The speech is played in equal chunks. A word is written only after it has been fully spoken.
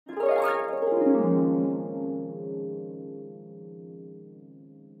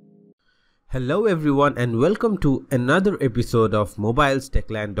Hello everyone and welcome to another episode of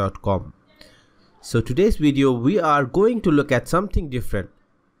mobilestechland.com. So today's video we are going to look at something different,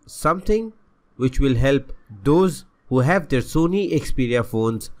 something which will help those who have their SONY Xperia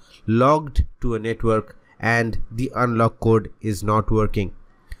phones logged to a network and the unlock code is not working.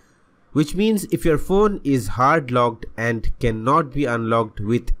 Which means if your phone is hard locked and cannot be unlocked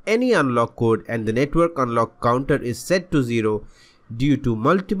with any unlock code and the network unlock counter is set to 0 due to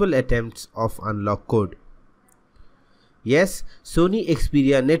multiple attempts of unlock code. Yes, SONY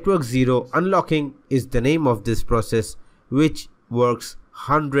Xperia Network 0 unlocking is the name of this process, which works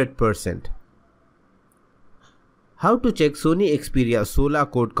 100%. How to check SONY Xperia Sola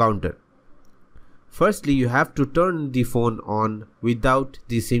code counter? Firstly, you have to turn the phone on without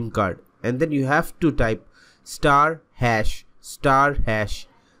the SIM card, and then you have to type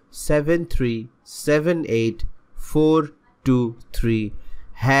 *#*7378423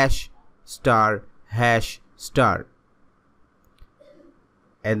 #*#*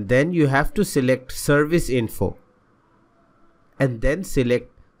 and then you have to select service info and then select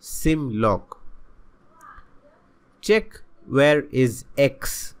SimLock. Check where is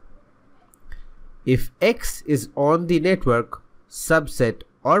X. If X is on the network, subset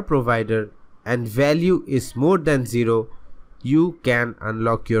or provider and value is more than 0, you can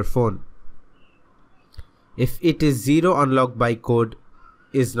unlock your phone. If it is 0 unlock by code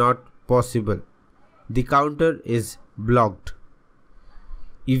is not possible, the counter is blocked.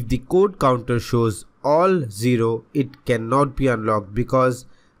 If the code counter shows all 0, it cannot be unlocked because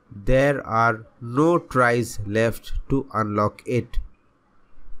there are no tries left to unlock it.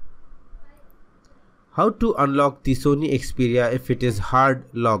 How to unlock the SONY Xperia if it is hard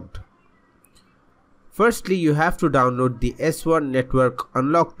locked? Firstly, you have to download the S1 network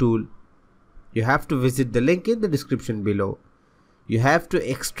unlock tool. You have to visit the link in the description below. You have to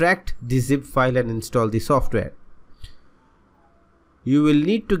extract the zip file and install the software. You will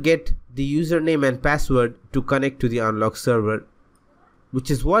need to get the username and password to connect to the unlock server,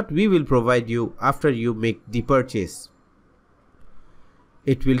 which is what we will provide you after you make the purchase.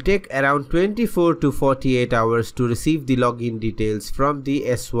 It will take around 24 to 48 hours to receive the login details from the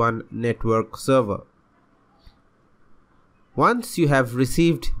S1 network server. Once you have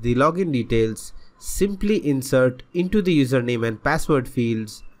received the login details, simply insert into the username and password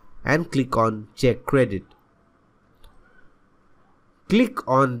fields and click on Check Credit. Click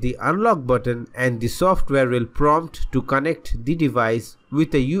on the unlock button and the software will prompt to connect the device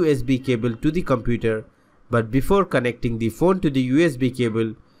with a USB cable to the computer, but before connecting the phone to the USB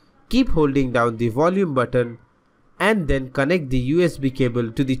cable, keep holding down the volume button and then connect the USB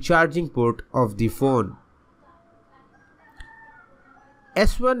cable to the charging port of the phone.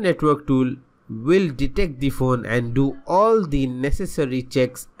 S1 network tool will detect the phone and do all the necessary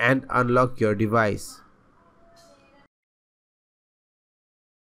checks and unlock your device.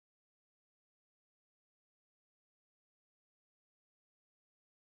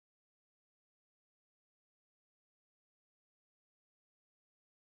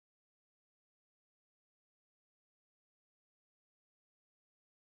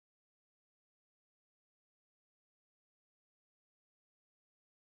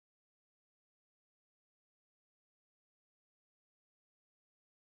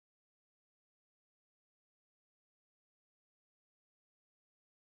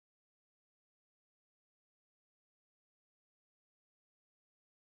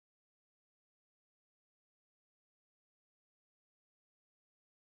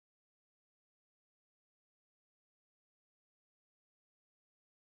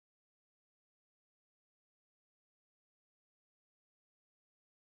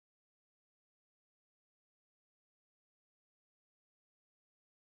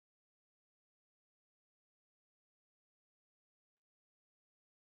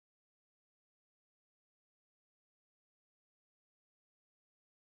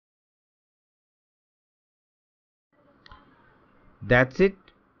 That's it,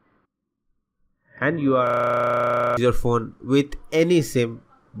 and you are your phone with any SIM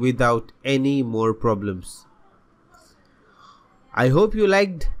without any more problems. I hope you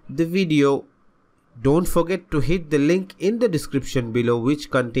liked the video. Don't forget to hit the link in the description below, which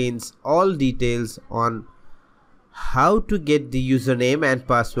contains all details on how to get the username and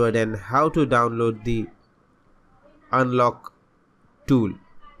password and how to download the unlock tool.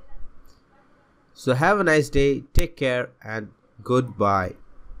 So have a nice day, take care and goodbye.